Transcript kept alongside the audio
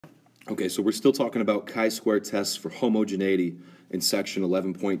Okay, so we're still talking about chi-square tests for homogeneity in section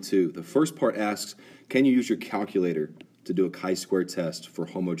 11.2. The first part asks, can you use your calculator to do a chi-square test for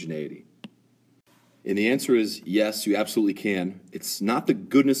homogeneity? And the answer is yes, you absolutely can. It's not the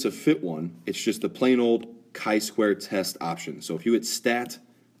goodness of fit one, it's just the plain old chi-square test option. So if you hit stat,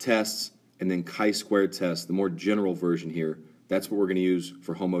 tests, and then chi-square test, the more general version here, that's what we're going to use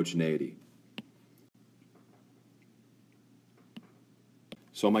for homogeneity.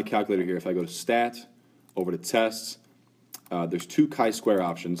 So on my calculator here, if I go to stat, over to tests, there's two chi-square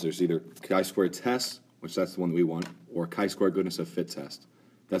options. There's either chi-square test, which that's the one that we want, or chi-square goodness of fit test.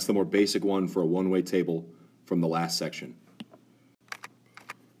 That's the more basic one for a one-way table from the last section.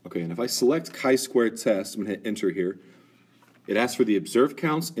 Okay, and if I select chi-square test, I'm going to hit enter here. It asks for the observed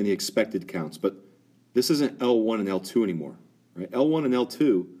counts and the expected counts, but this isn't L1 and L2 anymore. Right? L1 and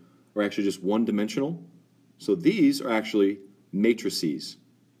L2 are actually just one-dimensional, so these are actually matrices,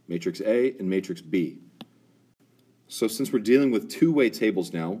 matrix A and matrix B. So since we're dealing with two-way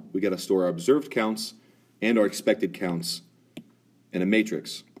tables now, we got to store our observed counts and our expected counts in a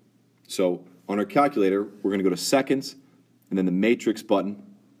matrix. So on our calculator, we're going to go to second and then the matrix button,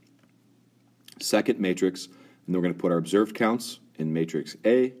 second matrix, and then we're going to put our observed counts in matrix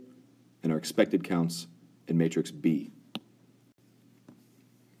A and our expected counts in matrix B.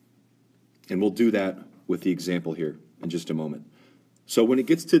 And we'll do that with the example here in just a moment. So when it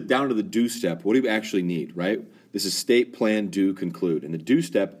gets down to the do step, what do we actually need, right? This is state, plan, do, conclude. And the do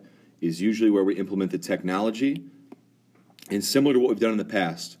step is usually where we implement the technology. And similar to what we've done in the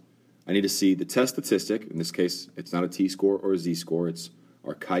past, I need to see the test statistic. In this case, it's not a t-score or a z-score. It's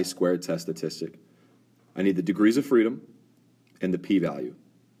our chi-square test statistic. I need the degrees of freedom and the p-value.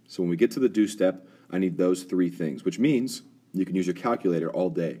 So when we get to the do step, I need those three things, which means you can use your calculator all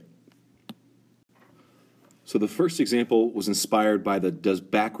day. So the first example was inspired by the does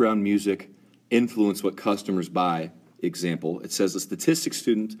background music influence what customers buy example. It says a statistics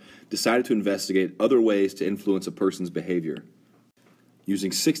student decided to investigate other ways to influence a person's behavior.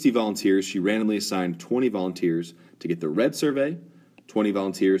 Using 60 volunteers, she randomly assigned 20 volunteers to get the red survey, 20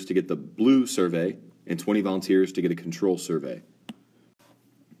 volunteers to get the blue survey, and 20 volunteers to get a control survey.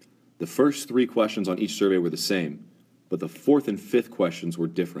 The first three questions on each survey were the same, but the fourth and fifth questions were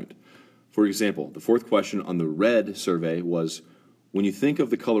different. For example, the fourth question on the red survey was, when you think of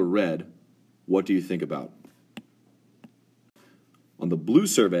the color red, what do you think about? On the blue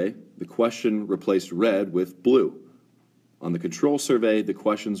survey, the question replaced red with blue. On the control survey, the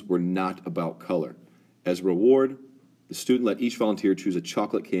questions were not about color. As a reward, the student let each volunteer choose a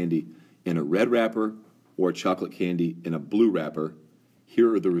chocolate candy in a red wrapper or a chocolate candy in a blue wrapper.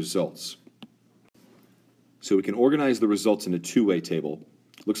 Here are the results. So we can organize the results in a two-way table.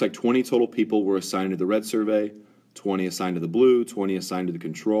 Looks like 20 total people were assigned to the red survey, 20 assigned to the blue, 20 assigned to the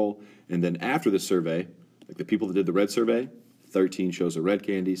control, and then after the survey, like the people that did the red survey, 13 chose a red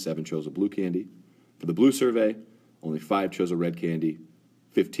candy, 7 chose a blue candy. For the blue survey, only 5 chose a red candy,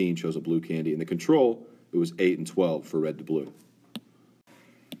 15 chose a blue candy. In the control, it was 8 and 12 for red to blue.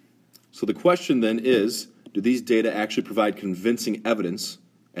 So the question then is, do these data actually provide convincing evidence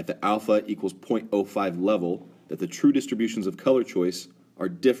at the alpha equals 0.05 level that the true distributions of color choice are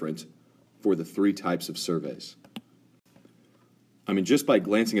different for the three types of surveys? I mean, just by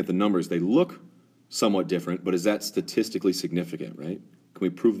glancing at the numbers, they look somewhat different, but is that statistically significant, right? Can we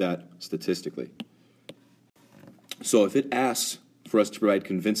prove that statistically? So if it asks for us to provide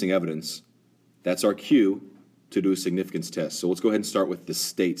convincing evidence, that's our cue to do a significance test. So let's go ahead and start with the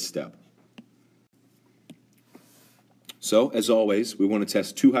state step. So, as always, we want to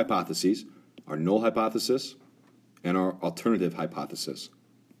test two hypotheses, our null hypothesis and our alternative hypothesis.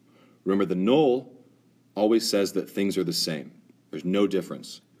 Remember, the null always says that things are the same. There's no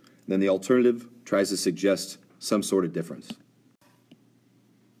difference. Then the alternative tries to suggest some sort of difference.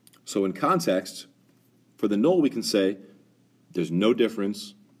 So in context, for the null we can say there's no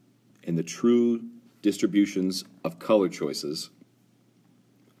difference in the true distributions of color choices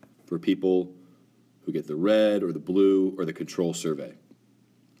for people who get the red or the blue or the control survey.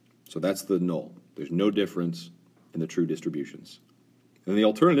 So that's the null. There's no difference in the true distributions. And the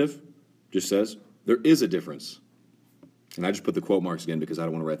alternative just says there is a difference. And I just put the quote marks again because I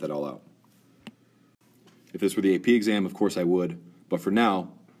don't want to write that all out. If this were the AP exam, of course I would, but for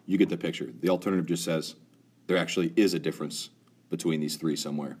now, you get the picture. The alternative just says there actually is a difference between these three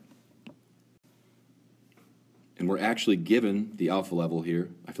somewhere. And we're actually given the alpha level here.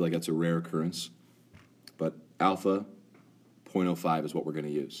 I feel like that's a rare occurrence, but alpha 0.05 is what we're going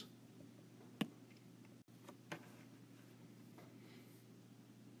to use.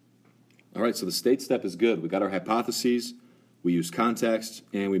 All right, so the state step is good. We got our hypotheses, we use context,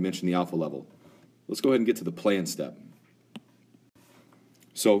 and we mention the alpha level. Let's go ahead and get to the plan step.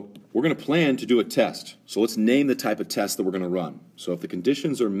 So we're going to plan to do a test. So let's name the type of test that we're going to run. So if the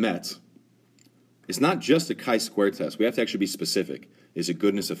conditions are met, it's not just a chi-square test. We have to actually be specific. Is it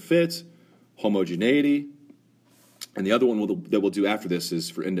goodness of fit, homogeneity, and the other one that we'll do after this is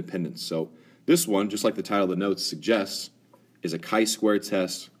for independence. So this one, just like the title of the notes suggests, is a chi-square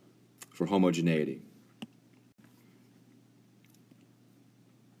test for homogeneity.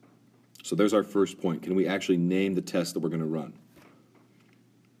 So there's our first point. Can we actually name the test that we're going to run?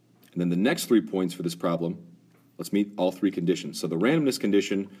 And then the next 3 points for this problem, let's meet all 3 conditions. So the randomness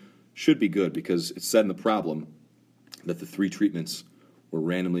condition should be good because it said in the problem that the 3 treatments were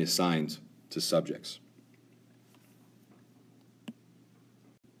randomly assigned to subjects.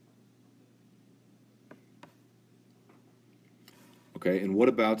 Okay, and what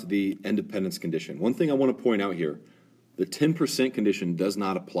about the independence condition? One thing I want to point out here, the 10% condition does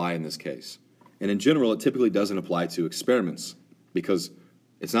not apply in this case. And in general, it typically doesn't apply to experiments because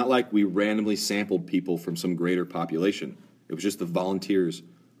it's not like we randomly sampled people from some greater population. It was just the volunteers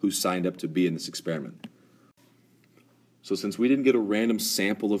who signed up to be in this experiment. So since we didn't get a random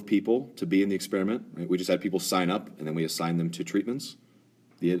sample of people to be in the experiment, right, we just had people sign up and then we assigned them to treatments,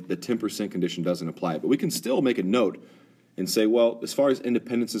 the 10% condition doesn't apply. But we can still make a note and say, well, as far as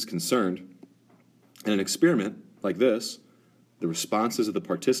independence is concerned, in an experiment like this, the responses of the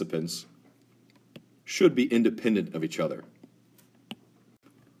participants should be independent of each other.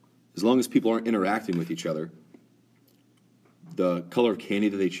 As long as people aren't interacting with each other, the color of candy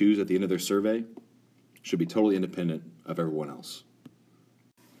that they choose at the end of their survey should be totally independent of everyone else.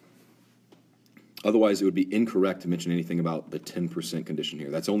 Otherwise, it would be incorrect to mention anything about the 10% condition here.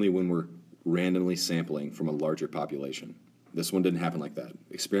 That's only when we're randomly sampling from a larger population. This one didn't happen like that.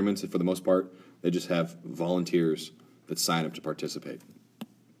 Experiments, for the most part, they just have volunteers that sign up to participate.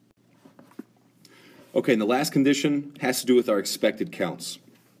 Okay, and the last condition has to do with our expected counts.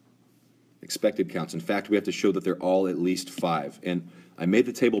 Expected counts. In fact, we have to show that they're all at least 5. And I made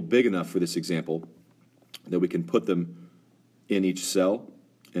the table big enough for this example that we can put them in each cell.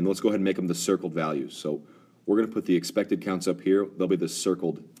 And let's go ahead and make them the circled values. So we're going to put the expected counts up here. They'll be the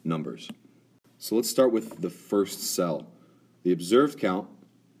circled numbers. So let's start with the first cell. The observed count,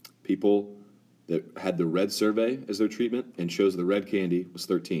 people that had the red survey as their treatment and chose the red candy, was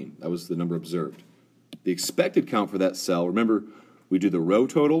 13. That was the number observed. The expected count for that cell, remember, we do the row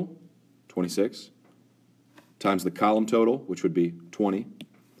total, 26, times the column total, which would be 20,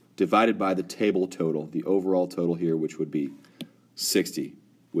 divided by the table total, the overall total here, which would be 60,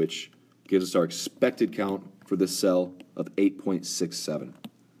 which gives us our expected count for this cell of 8.67.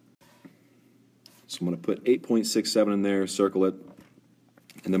 So I'm going to put 8.67 in there, circle it,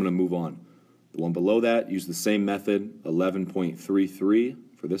 and then I'm going to move on. The one below that, use the same method, 11.33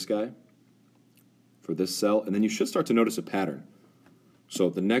 for this guy, for this cell, and then you should start to notice a pattern. So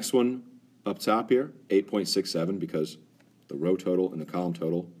the next one up top here, 8.67, because the row total and the column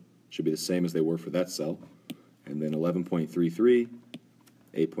total should be the same as they were for that cell. And then 11.33,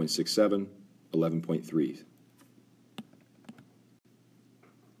 8.67, 11.3.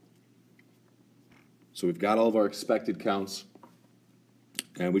 So we've got all of our expected counts,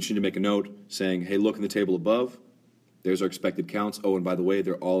 and we just need to make a note saying, hey, look in the table above. There's our expected counts. Oh, and by the way,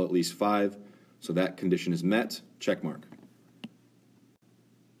 they're all at least 5. So that condition is met. Check mark.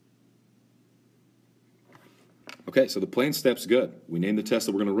 Okay, so the plan step's good. We named the test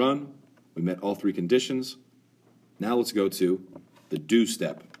that we're going to run. We met all 3 conditions. Now let's go to the do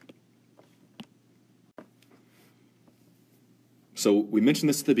step. So we mentioned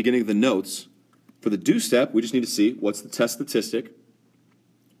this at the beginning of the notes. For the do step, we just need to see what's the test statistic,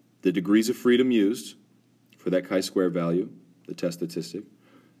 the degrees of freedom used for that chi-square value, the test statistic,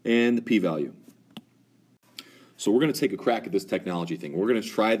 and the p-value. So we're going to take a crack at this technology thing. We're going to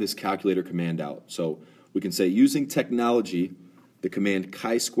try this calculator command out. So we can say using technology, the command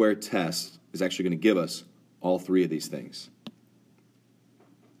chi-square test is actually going to give us all 3 of these things.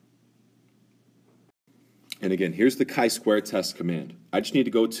 And again, here's the chi-square test command. I just need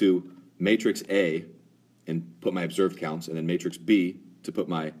to go to matrix A and put my observed counts, and then matrix B to put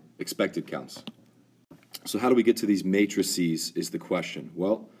my expected counts. So how do we get to these matrices is the question.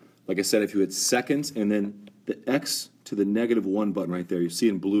 Well, like I said, if you hit second and then the X to the -1 button right there, you see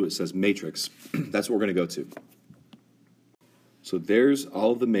in blue it says matrix. That's what we're going to go to. So there's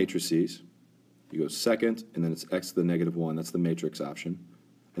all of the matrices. You go second, and then it's X to the -1. That's the matrix option.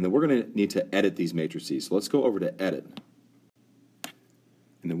 And then we're going to need to edit these matrices. So let's go over to edit.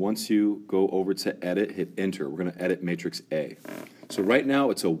 And then once you go over to edit, hit enter. We're going to edit matrix A. So right now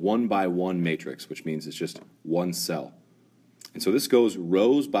it's a 1 by 1 matrix, which means it's just one cell. And so this goes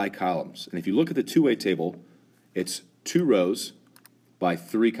rows by columns. And if you look at the two-way table, it's 2 rows by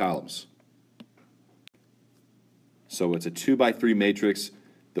 3 columns. So it's a 2 by 3 matrix.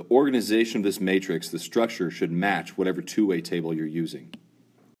 The organization of this matrix, the structure, should match whatever two-way table you're using.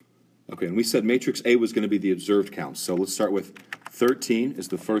 Okay, and we said matrix A was going to be the observed counts. So let's start with 13 is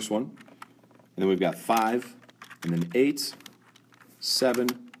the first one. And then we've got 5, and then 8, 7,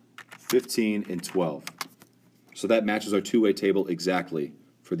 15, and 12. So that matches our two-way table exactly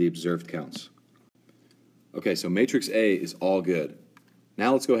for the observed counts. Okay, so matrix A is all good.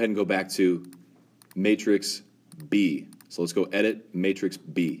 Now let's go ahead and go back to matrix B. So let's go edit matrix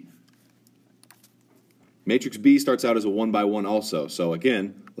B. Matrix B starts out as a 1 by 1 also. So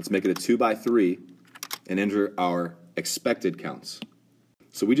again, let's make it a 2 by 3 and enter our expected counts.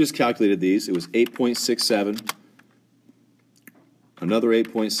 So we just calculated these. It was 8.67, another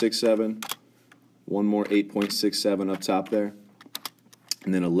 8.67, one more 8.67 up top there,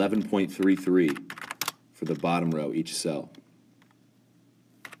 and then 11.33 for the bottom row, each cell.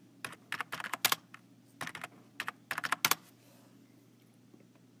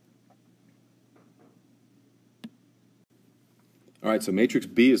 All right, so matrix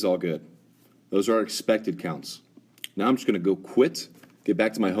B is all good. Those are our expected counts. Now I'm just going to go quit, get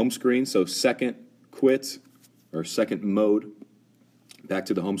back to my home screen. So second quit, or second mode, back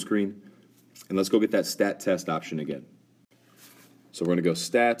to the home screen. And let's go get that stat test option again. So we're going to go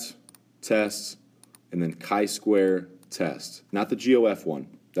stat, test, and then chi-square test. Not the GOF one.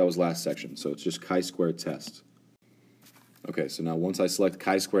 That was last section. So it's just chi-square test. Okay, so now once I select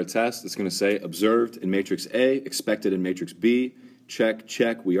chi-square test, it's going to say observed in matrix A, expected in matrix B. Check,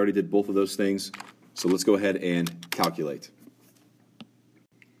 check. We already did both of those things. So let's go ahead and calculate.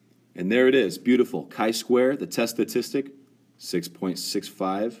 And there it is. Beautiful. Chi-square, the test statistic,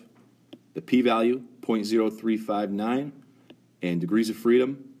 6.65. The p-value, 0.0359. And degrees of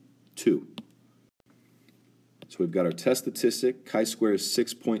freedom, 2. So we've got our test statistic. Chi-square is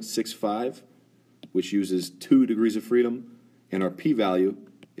 6.65, which uses 2 degrees of freedom. And our p-value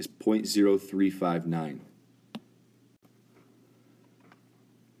is 0.0359.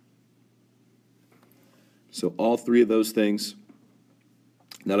 So all 3 of those things,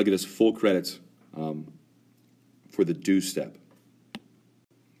 that'll get us full credit for the do step.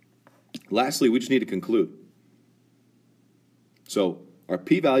 Lastly, we just need to conclude. So our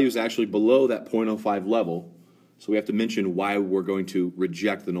p-value is actually below that 0.05 level, so we have to mention why we're going to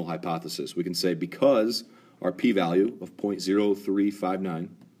reject the null hypothesis. We can say because our p-value of 0.0359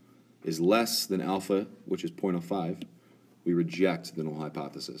 is less than alpha, which is 0.05, we reject the null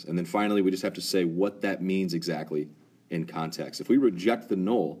hypothesis. And then finally, we just have to say what that means exactly in context. If we reject the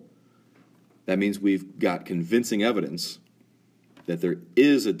null, that means we've got convincing evidence that there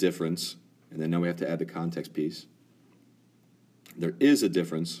is a difference, and then now we have to add the context piece. There is a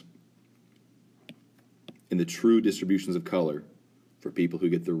difference in the true distributions of color for people who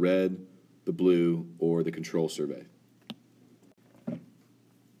get the red, the blue, or the control survey.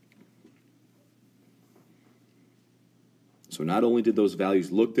 So not only did those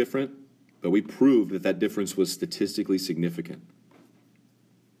values look different, but we proved that that difference was statistically significant.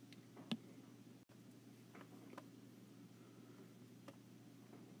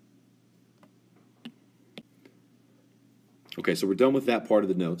 Okay, so we're done with that part of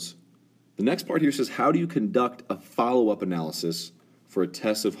the notes. The next part here says, how do you conduct a follow-up analysis for a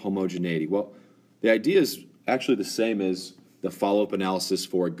test of homogeneity? Well, the idea is actually the same as the follow-up analysis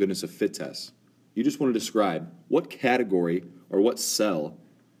for a goodness of fit test. You just want to describe what category or what cell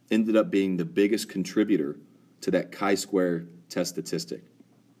ended up being the biggest contributor to that chi-square test statistic.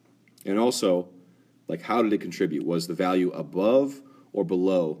 And also, like, how did it contribute? Was the value above or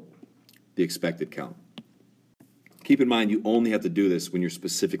below the expected count? Keep in mind, you only have to do this when you're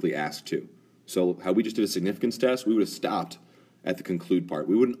specifically asked to. So how we just did a significance test, we would have stopped at the conclude part.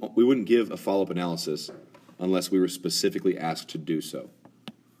 We wouldn't give a follow-up analysis unless we were specifically asked to do so.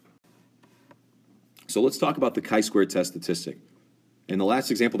 So let's talk about the chi-square test statistic. In the last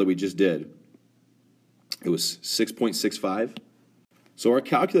example that we just did, it was 6.65. So our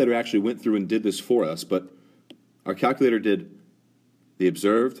calculator actually went through and did this for us, but our calculator did the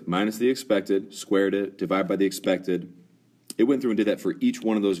observed minus the expected, squared it, divided by the expected. It went through and did that for each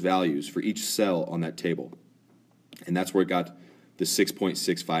one of those values, for each cell on that table. And that's where it got the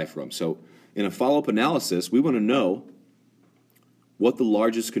 6.65 from. So in a follow-up analysis, we want to know what the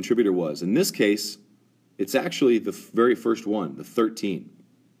largest contributor was. In this case, it's actually the very first one, the 13.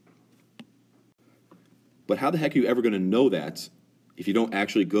 But how the heck are you ever going to know that if you don't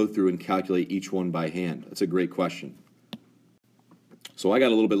actually go through and calculate each one by hand? That's a great question. So I got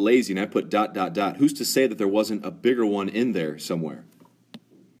a little bit lazy and I put ... Who's to say that there wasn't a bigger one in there somewhere?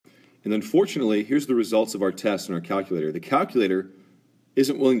 And unfortunately, here's the results of our test in our calculator. The calculator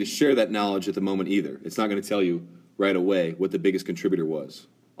isn't willing to share that knowledge at the moment either. It's not going to tell you right away what the biggest contributor was.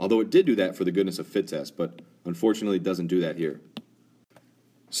 Although it did do that for the goodness of fit test, but unfortunately it doesn't do that here.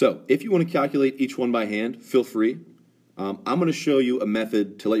 So if you want to calculate each one by hand, feel free. I'm going to show you a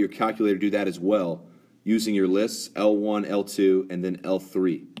method to let your calculator do that as well, using your lists, L1, L2, and then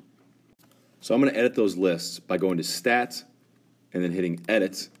L3. So I'm going to edit those lists by going to Stat, and then hitting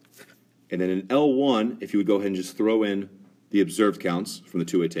Edit. And then in L1, if you would go ahead and just throw in the observed counts from the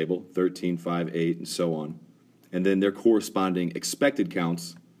two-way table, 13, 5, 8, and so on, and then their corresponding expected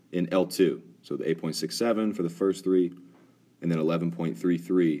counts in L2. So the 8.67 for the first three, and then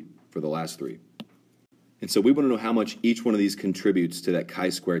 11.33 for the last three. And so we want to know how much each one of these contributes to that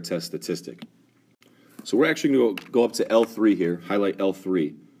chi-square test statistic. So we're actually going to go up to L3 here, highlight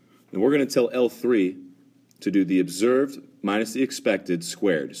L3, and we're going to tell L3 to do the observed minus the expected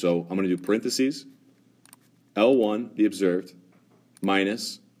squared. So I'm going to do parentheses, L1, the observed,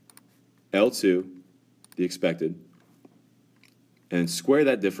 minus L2, the expected, and square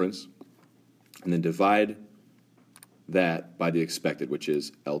that difference, and then divide that by the expected, which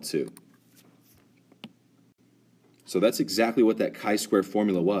is L2. So that's exactly what that chi-square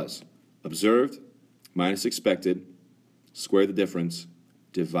formula was. Observed minus expected, square the difference,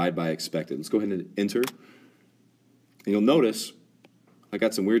 divide by expected. Let's go ahead and enter. And you'll notice I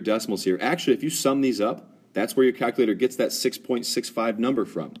got some weird decimals here. Actually, if you sum these up, that's where your calculator gets that 6.65 number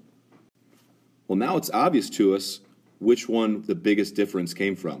from. Well, now it's obvious to us which one the biggest difference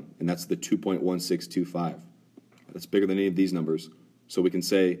came from, and that's the 2.1625. That's bigger than any of these numbers. So we can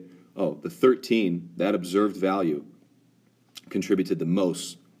say, oh, the 13, that observed value, contributed the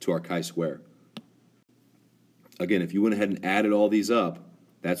most to our chi-square. Again, if you went ahead and added all these up,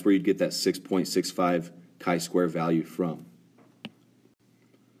 that's where you'd get that 6.65 chi-square value from.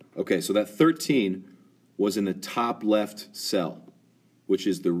 Okay, so that 13 was in the top left cell, which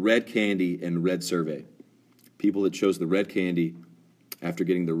is the red candy and red survey. People that chose the red candy after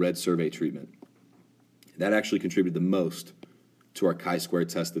getting the red survey treatment. That actually contributed the most to our chi-square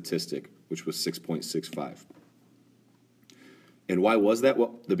test statistic, which was 6.65. And why was that?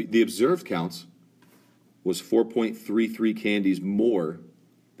 Well, the observed counts was 4.33 candies more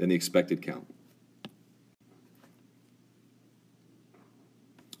than the expected count.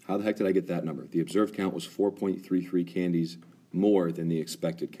 How the heck did I get that number? The observed count was 4.33 candies more than the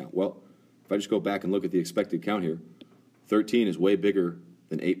expected count. Well, if I just go back and look at the expected count here, 13 is way bigger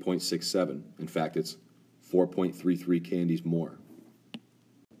than 8.67. In fact, it's 4.33 candies more.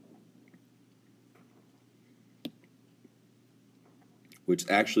 Which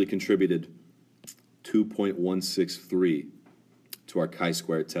actually contributed 2.163 to our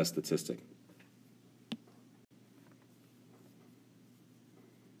chi-square test statistic.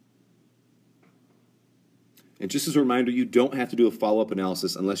 And just as a reminder, you don't have to do a follow-up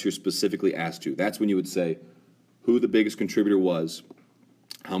analysis unless you're specifically asked to. That's when you would say who the biggest contributor was,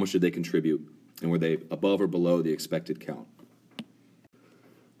 how much did they contribute, and were they above or below the expected count.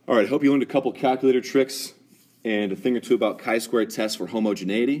 All right, I hope you learned a couple calculator tricks and a thing or two about chi-square tests for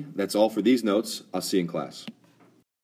homogeneity. That's all for these notes. I'll see you in class.